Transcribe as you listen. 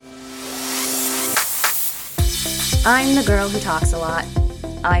I'm the girl who talks a lot.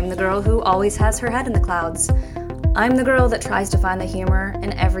 I'm the girl who always has her head in the clouds. I'm the girl that tries to find the humor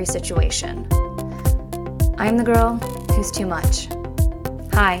in every situation. I'm the girl who's too much.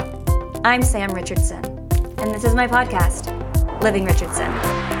 Hi, I'm Sam Richardson, and this is my podcast, Living Richardson.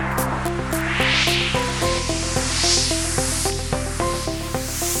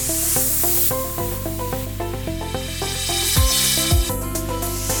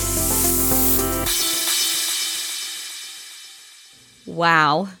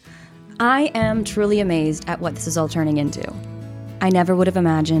 Wow. I am truly amazed at what this is all turning into. I never would have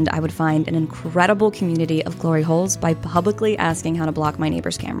imagined I would find an incredible community of glory holes by publicly asking how to block my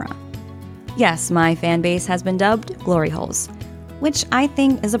neighbor's camera. Yes, my fan base has been dubbed glory holes, which I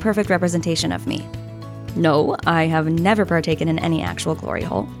think is a perfect representation of me. No, I have never partaken in any actual glory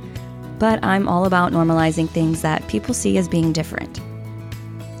hole, but I'm all about normalizing things that people see as being different.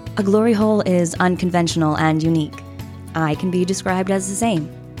 A glory hole is unconventional and unique. I can be described as the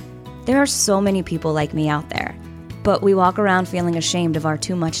same. There are so many people like me out there, but we walk around feeling ashamed of our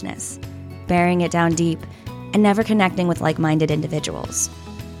too muchness, burying it down deep, and never connecting with like-minded individuals.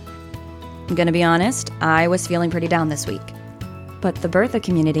 I'm gonna be honest, I was feeling pretty down this week. But the Bertha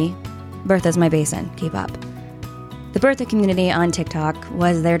community, Bertha's my basin, keep up. The Bertha community on TikTok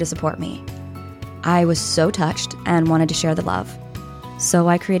was there to support me. I was so touched and wanted to share the love. So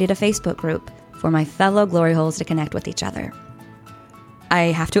I created a Facebook group for my fellow glory holes to connect with each other. I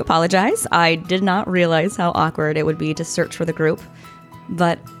have to apologize. I did not realize how awkward it would be to search for the group.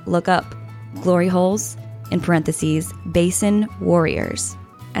 But look up glory holes, in parentheses, basin warriors,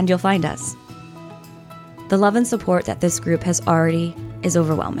 and you'll find us. The love and support that this group has already is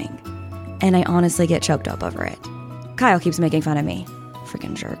overwhelming, and I honestly get choked up over it. Kyle keeps making fun of me.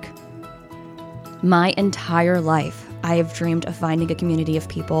 Freaking jerk. My entire life, I have dreamed of finding a community of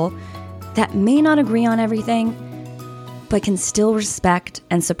people that may not agree on everything, but can still respect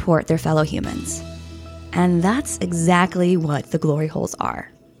and support their fellow humans. And that's exactly what the glory holes are.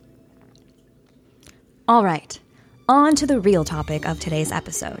 All right, on to the real topic of today's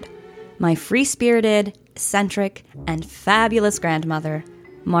episode. My free-spirited, eccentric, and fabulous grandmother,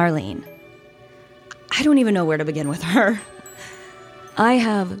 Marlene. I don't even know where to begin with her. I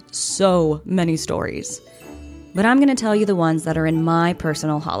have so many stories, but I'm going to tell you the ones that are in my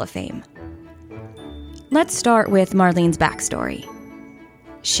personal Hall of Fame. Let's start with Marlene's backstory.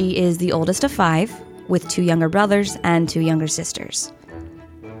 She is the oldest of 5, with 2 younger brothers and 2 younger sisters.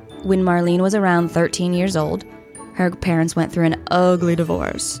 When Marlene was around 13 years old, her parents went through an ugly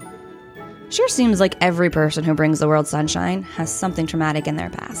divorce. Sure seems like every person who brings the world sunshine has something traumatic in their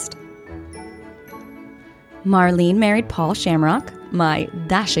past. Marlene married Paul Shamrock, my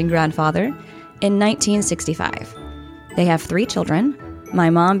dashing grandfather, in 1965. They have 3 children, my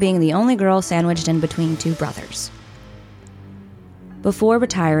mom being the only girl sandwiched in between 2 brothers. Before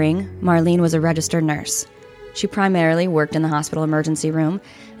retiring, Marlene was a registered nurse. She primarily worked in the hospital emergency room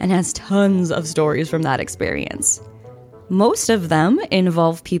and has tons of stories from that experience. Most of them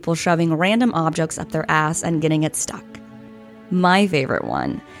involve people shoving random objects up their ass and getting it stuck. My favorite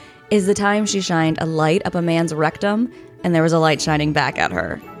one is the time she shined a light up a man's rectum and there was a light shining back at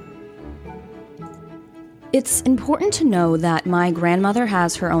her. It's important to know that my grandmother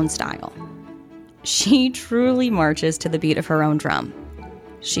has her own style. She truly marches to the beat of her own drum.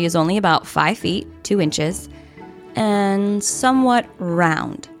 She is only about 5 feet, 2 inches, and somewhat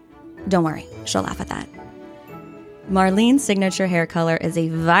round. Don't worry, she'll laugh at that. Marlene's signature hair color is a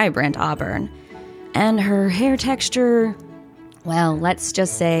vibrant auburn, and her hair texture, well, let's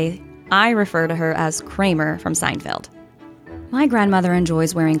just say I refer to her as Kramer from Seinfeld. My grandmother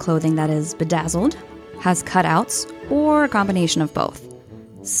enjoys wearing clothing that is bedazzled, has cutouts, or a combination of both.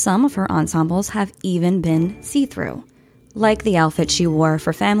 Some of her ensembles have even been see-through, like the outfit she wore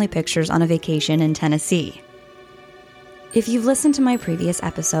for family pictures on a vacation in Tennessee. If you've listened to my previous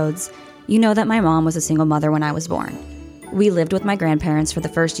episodes, you know that my mom was a single mother when I was born. We lived with my grandparents for the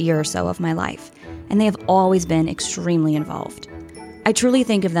first year or so of my life, and they have always been extremely involved. I truly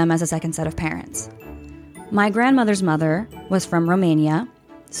think of them as a second set of parents. My grandmother's mother was from Romania,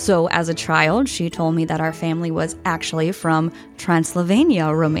 so as a child, she told me that our family was actually from Transylvania,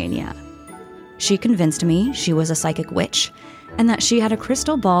 Romania. She convinced me she was a psychic witch and that she had a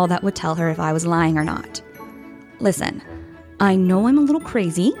crystal ball that would tell her if I was lying or not. Listen, I know I'm a little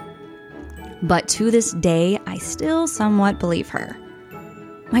crazy, but to this day, I still somewhat believe her.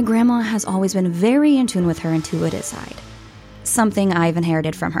 My grandma has always been very in tune with her intuitive side, something I've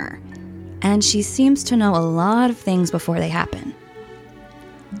inherited from her, and she seems to know a lot of things before they happen.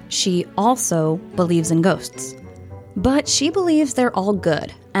 She also believes in ghosts, but she believes they're all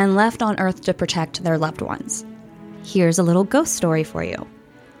good and left on Earth to protect their loved ones. Here's a little ghost story for you.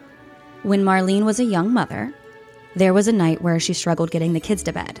 When Marlene was a young mother, there was a night where she struggled getting the kids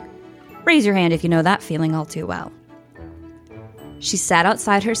to bed. Raise your hand if you know that feeling all too well. She sat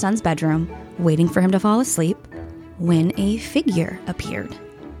outside her son's bedroom, waiting for him to fall asleep, when a figure appeared.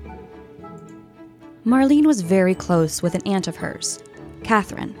 Marlene was very close with an aunt of hers,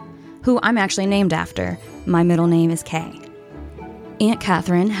 Catherine, who I'm actually named after. My middle name is Kay. Aunt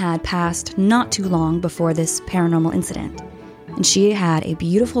Catherine had passed not too long before this paranormal incident, and she had a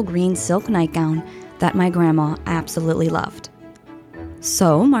beautiful green silk nightgown that my grandma absolutely loved.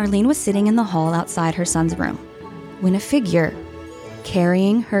 So Marlene was sitting in the hall outside her son's room when a figure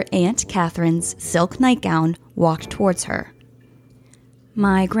carrying her Aunt Catherine's silk nightgown walked towards her.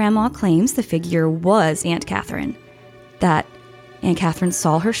 My grandma claims the figure was Aunt Catherine, that Aunt Catherine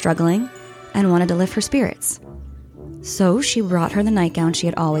saw her struggling and wanted to lift her spirits. So she brought her the nightgown she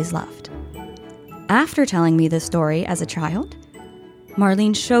had always loved. After telling me this story as a child,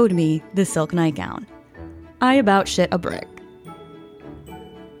 Marlene showed me the silk nightgown. I about shit a brick.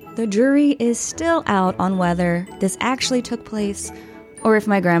 The jury is still out on whether this actually took place or if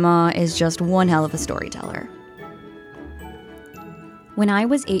my grandma is just one hell of a storyteller. When I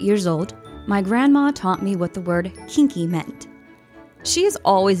was 8 years old, my grandma taught me what the word kinky meant. She has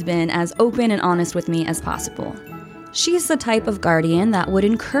always been as open and honest with me as possible. She's the type of guardian that would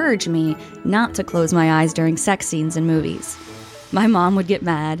encourage me not to close my eyes during sex scenes in movies. My mom would get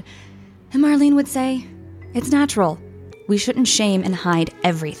mad, and Marlene would say, "It's natural. We shouldn't shame and hide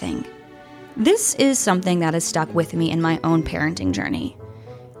everything." This is something that has stuck with me in my own parenting journey.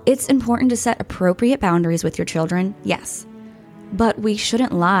 It's important to set appropriate boundaries with your children, yes. But we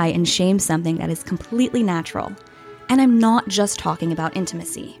shouldn't lie and shame something that is completely natural. And I'm not just talking about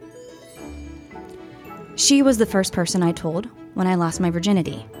intimacy. She was the first person I told when I lost my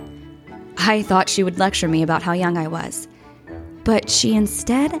virginity. I thought she would lecture me about how young I was. But she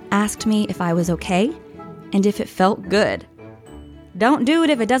instead asked me if I was okay and if it felt good. Don't do it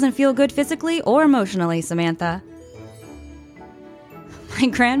if it doesn't feel good physically or emotionally, Samantha. My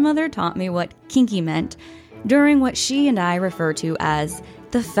grandmother taught me what kinky meant during what she and I refer to as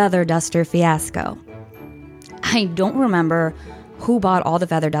the feather duster fiasco. I don't remember who bought all the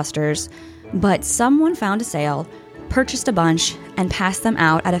feather dusters, but someone found a sale, purchased a bunch, and passed them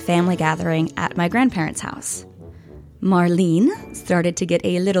out at a family gathering at my grandparents' house. Marlene started to get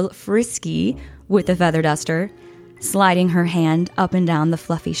a little frisky with the feather duster, sliding her hand up and down the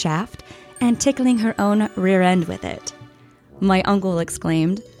fluffy shaft and tickling her own rear end with it. My uncle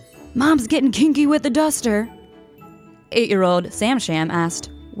exclaimed, "Mom's getting kinky with the duster." 8-year-old Sam Sham asked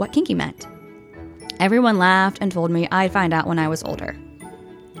what kinky meant. Everyone laughed and told me I'd find out when I was older.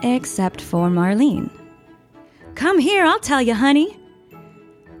 Except for Marlene. "Come here, I'll tell you, honey."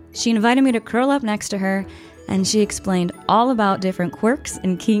 She invited me to curl up next to her, and she explained all about different quirks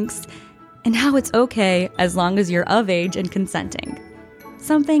and kinks and how it's okay as long as you're of age and consenting.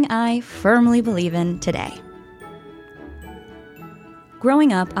 Something I firmly believe in today.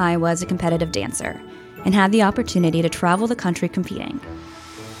 Growing up, I was a competitive dancer and had the opportunity to travel the country competing.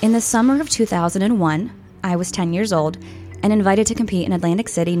 In the summer of 2001, I was 10 years old and invited to compete in Atlantic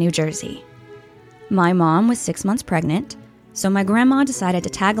City, New Jersey. My mom was 6 months pregnant, so my grandma decided to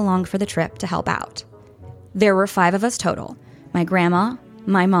tag along for the trip to help out. There were 5 of us total: my grandma,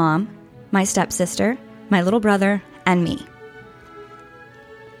 my mom, my stepsister, my little brother, and me.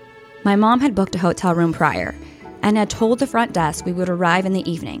 My mom had booked a hotel room prior and had told the front desk we would arrive in the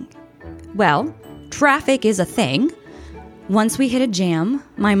evening. Well, traffic is a thing. Once we hit a jam,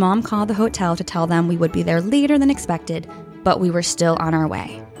 my mom called the hotel to tell them we would be there later than expected, but we were still on our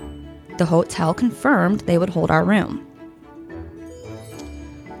way. The hotel confirmed they would hold our room.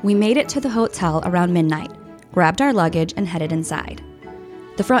 We made it to the hotel around midnight, grabbed our luggage, and headed inside.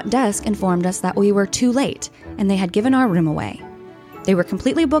 The front desk informed us that we were too late, and they had given our room away. They were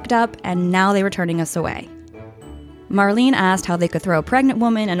completely booked up, and now they were turning us away. Marlene asked how they could throw a pregnant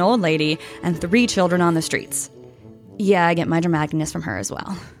woman, an old lady, and 3 children on the streets. Yeah, I get my dramaticness from her as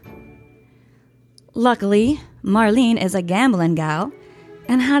well. Luckily, Marlene is a gambling gal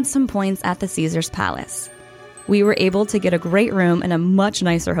and had some points at the Caesars Palace. We were able to get a great room in a much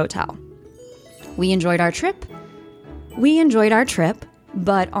nicer hotel. We enjoyed our trip,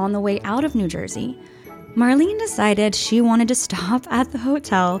 but on the way out of New Jersey, Marlene decided she wanted to stop at the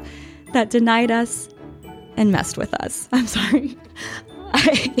hotel that denied us and messed with us. I'm sorry.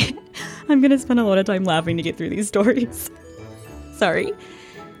 I'm going to spend a lot of time laughing to get through these stories. Sorry.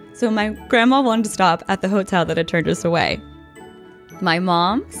 So my grandma wanted to stop at the hotel that had turned us away. My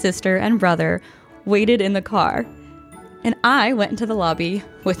mom, sister, and brother waited in the car, and I went into the lobby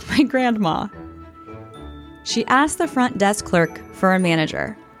with my grandma. She asked the front desk clerk for a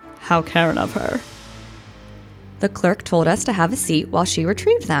manager. How Karen of her. The clerk told us to have a seat while she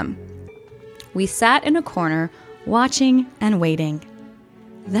retrieved them. We sat in a corner, watching and waiting.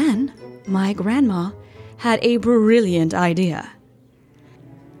 Then, my grandma had a brilliant idea.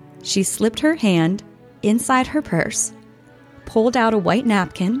 She slipped her hand inside her purse, pulled out a white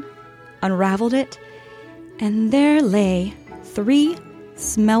napkin, unraveled it, and there lay 3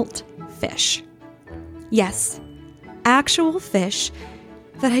 smelt fish. Yes, actual fish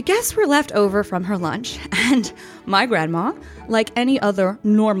that I guess were left over from her lunch, and my grandma, like any other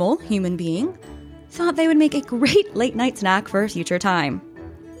normal human being, thought they would make a great late-night snack for a future time.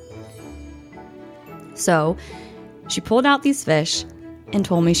 So, she pulled out these fish and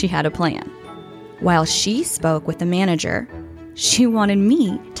told me she had a plan. While she spoke with the manager, she wanted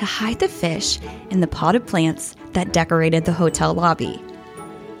me to hide the fish in the potted plants that decorated the hotel lobby.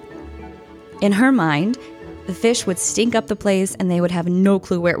 In her mind, the fish would stink up the place and they would have no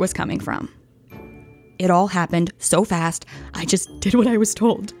clue where it was coming from. It all happened so fast, I just did what I was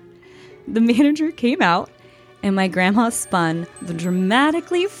told. The manager came out, and my grandma spun the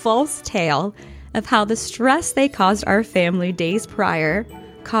dramatically false tale of how the stress they caused our family days prior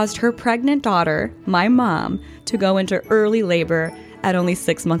caused her pregnant daughter, my mom, to go into early labor at only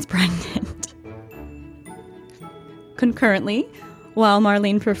 6 months pregnant. Concurrently, while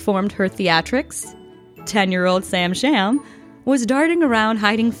Marlene performed her theatrics, 10-year-old Sam Sham was darting around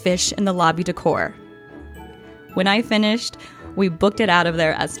hiding fish in the lobby decor. When I finished, we booked it out of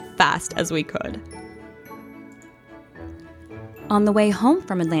there as fast as we could. On the way home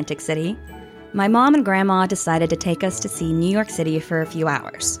from Atlantic City, my mom and grandma decided to take us to see New York City for a few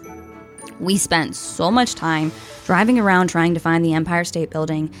hours. We spent so much time driving around trying to find the Empire State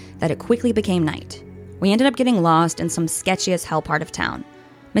Building that it quickly became night. We ended up getting lost in some sketchy as hell part of town.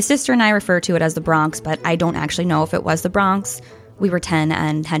 My sister and I refer to it as the Bronx, but I don't actually know if it was the Bronx. We were 10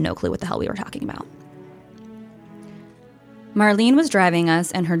 and had no clue what the hell we were talking about. Marlene was driving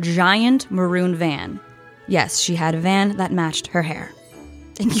us in her giant maroon van. Yes, she had a van that matched her hair.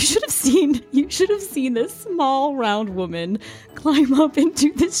 And you should have seen this small, round woman climb up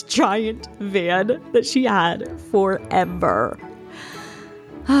into this giant van that she had forever.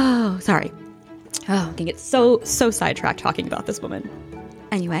 Oh, sorry. Oh, I can get so sidetracked talking about this woman.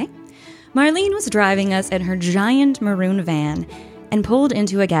 Anyway, Marlene was driving us in her giant maroon van and pulled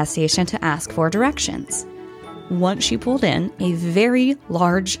into a gas station to ask for directions. Once she pulled in, a very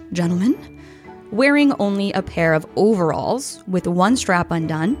large gentleman, wearing only a pair of overalls with one strap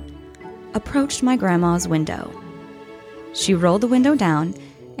undone, approached my grandma's window. She rolled the window down,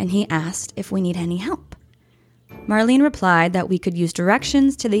 and he asked if we need any help. Marlene replied that we could use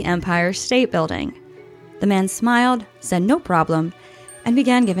directions to the Empire State Building. The man smiled, said no problem, and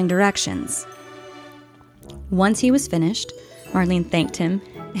began giving directions. Once he was finished, Marlene thanked him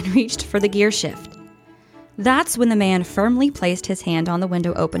and reached for the gear shift. That's when the man firmly placed his hand on the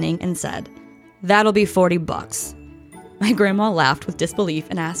window opening and said, "That'll be $40. My grandma laughed with disbelief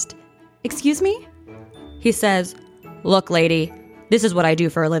and asked, "Excuse me?" He says, "Look, lady, this is what I do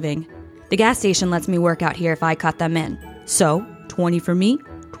for a living. The gas station lets me work out here if I cut them in. So, 20 for me,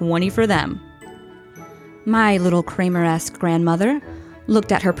 20 for them." My little Kramer-esque grandmother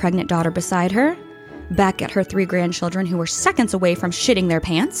looked at her pregnant daughter beside her, back at her 3 grandchildren who were seconds away from shitting their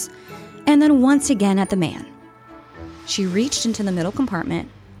pants, and then once again at the man. She reached into the middle compartment,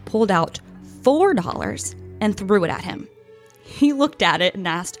 pulled out $4, and threw it at him. He looked at it and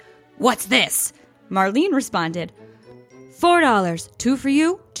asked, "What's this?" Marlene responded, $4, 2 for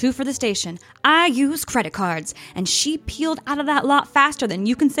you, 2 for the station. I use credit cards. And she peeled out of that lot faster than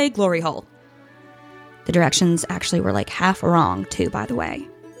you can say glory hole. The directions actually were like half wrong too, by the way.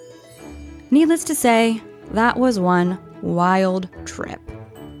 Needless to say, that was one wild trip.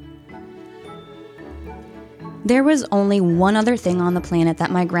 There was only one other thing on the planet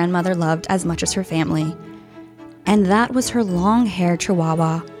that my grandmother loved as much as her family, and that was her long-haired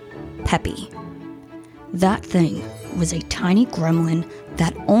chihuahua, Peppy. That thing was a tiny gremlin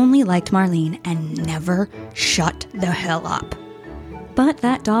that only liked Marlene and never shut the hell up. But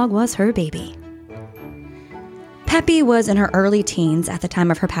that dog was her baby. Peppy was in her early teens at the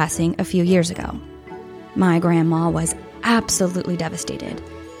time of her passing a few years ago. My grandma was absolutely devastated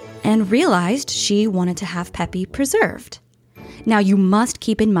and realized she wanted to have Peppy preserved. Now, you must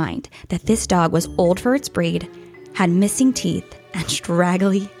keep in mind that this dog was old for its breed, had missing teeth, and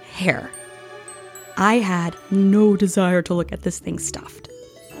straggly hair. I had no desire to look at this thing stuffed.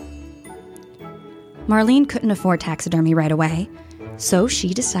 Marlene couldn't afford taxidermy right away, so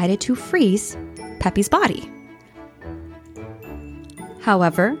she decided to freeze Peppy's body.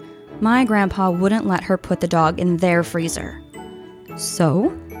 However, my grandpa wouldn't let her put the dog in their freezer. So,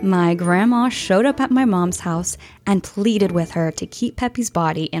 my grandma showed up at my mom's house and pleaded with her to keep Peppy's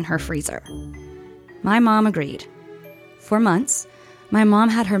body in her freezer. My mom agreed. For months, my mom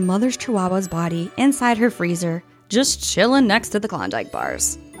had her mother's Chihuahua's body inside her freezer, just chilling next to the Klondike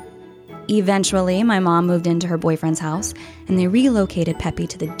bars. Eventually, my mom moved into her boyfriend's house, and they relocated Peppy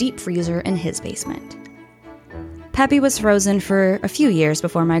to the deep freezer in his basement. Peppy was frozen for a few years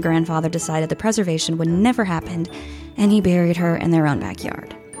before my grandfather decided the preservation would never happen, and he buried her in their own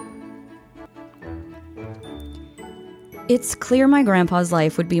backyard. It's clear my grandpa's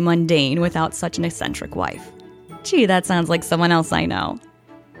life would be mundane without such an eccentric wife. Gee, that sounds like someone else I know.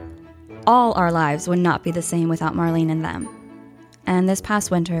 All our lives would not be the same without Marlene and them. And this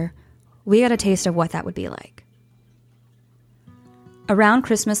past winter, we got a taste of what that would be like. Around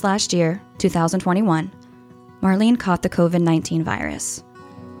Christmas last year, 2021, Marlene caught the COVID-19 virus.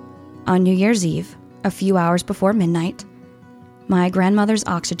 On New Year's Eve, a few hours before midnight, my grandmother's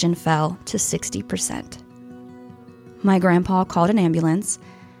oxygen fell to 60%. My grandpa called an ambulance,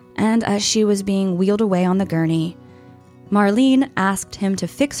 and as she was being wheeled away on the gurney, Marlene asked him to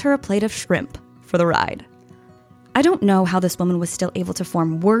fix her a plate of shrimp for the ride. I don't know how this woman was still able to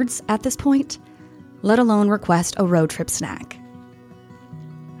form words at this point, let alone request a road trip snack.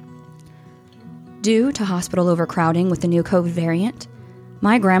 Due to hospital overcrowding with the new COVID variant,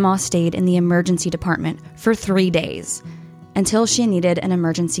 my grandma stayed in the emergency department for 3 days until she needed an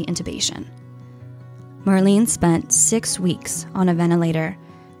emergency intubation. Marlene spent 6 weeks on a ventilator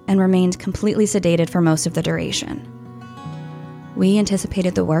and remained completely sedated for most of the duration. We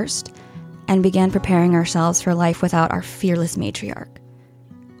anticipated the worst and began preparing ourselves for life without our fearless matriarch.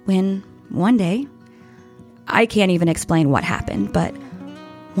 When, one day, I can't even explain what happened, but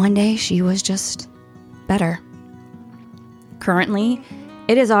one day she was just better. Currently,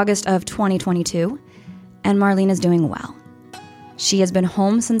 it is August of 2022, and Marlene is doing well. She has been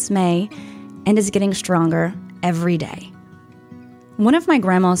home since May and is getting stronger every day. One of my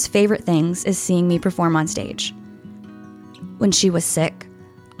grandma's favorite things is seeing me perform on stage. When she was sick,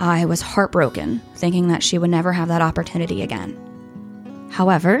 I was heartbroken, thinking that she would never have that opportunity again.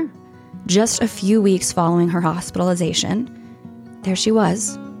 However, just a few weeks following her hospitalization, there she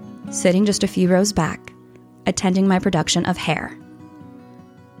was, sitting just a few rows back, attending my production of Hair.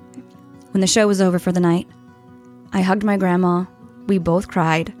 When the show was over for the night, I hugged my grandma, we both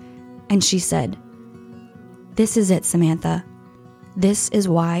cried, and she said, "This is it, Samantha. This is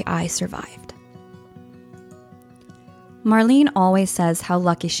why I survived." Marlene always says how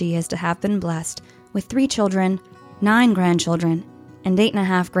lucky she is to have been blessed with 3 children, 9 grandchildren, and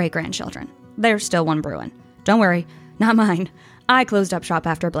 8.5 great-grandchildren. There's still one brewing. Don't worry, not mine. I closed up shop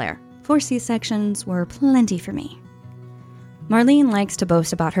after Blair. 4 C-sections were plenty for me. Marlene likes to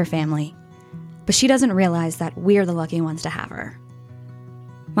boast about her family, but she doesn't realize that we're the lucky ones to have her.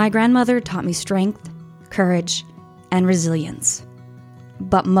 My grandmother taught me strength, courage, and resilience.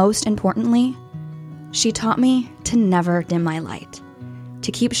 But most importantly, she taught me to never dim my light,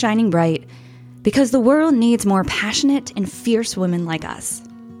 to keep shining bright, because the world needs more passionate and fierce women like us.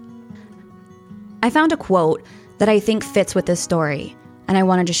 I found a quote that I think fits with this story, and I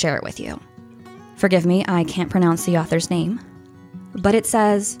wanted to share it with you. Forgive me, I can't pronounce the author's name, but it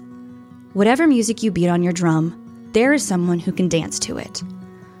says, "Whatever music you beat on your drum, there is someone who can dance to it."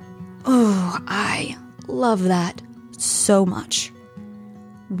 Oh, I love that so much.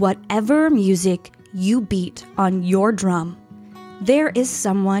 Whatever music you beat on your drum, there is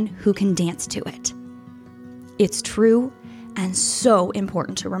someone who can dance to it. It's true and so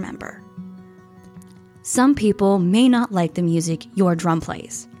important to remember. Some people may not like the music your drum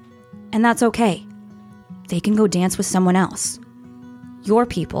plays, and that's okay. They can go dance with someone else. Your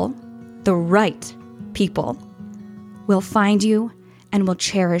people, the right people, will find you and will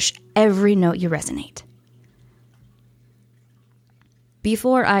cherish every note you resonate.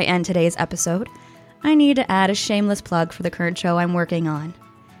 Before I end today's episode, I need to add a shameless plug for the current show I'm working on.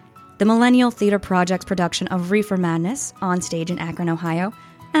 The Millennial Theater Project's production of Reefer Madness, on stage in Akron, Ohio,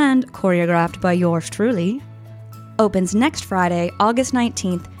 and choreographed by yours truly, opens next Friday, August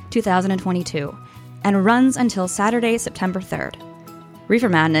 19th, 2022, and runs until Saturday, September 3rd. Reefer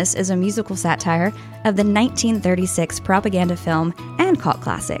Madness is a musical satire of the 1936 propaganda film and cult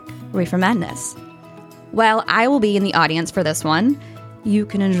classic, Reefer Madness. While I will be in the audience for this one, you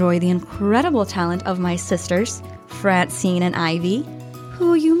can enjoy the incredible talent of my sisters, Francine and Ivy,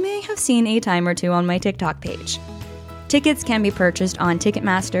 who you may have seen a time or two on my TikTok page. Tickets can be purchased on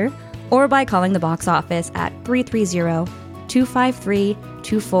Ticketmaster or by calling the box office at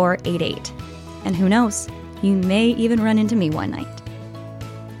 330-253-2488. And who knows, you may even run into me one night.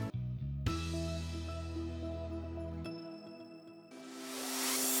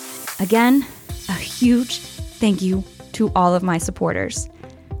 Again, a huge thank you to all of my supporters.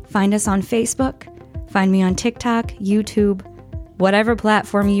 Find us on Facebook, find me on TikTok, YouTube, whatever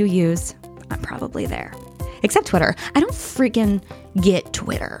platform you use, I'm probably there. Except Twitter. I don't freaking get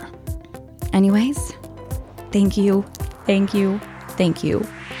Twitter. Anyways, thank you, thank you, thank you.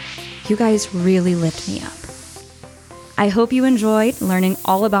 You guys really lift me up. I hope you enjoyed learning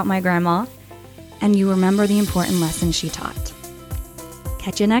all about my grandma and you remember the important lessons she taught.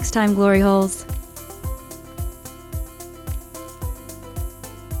 Catch you next time, Glory Holes.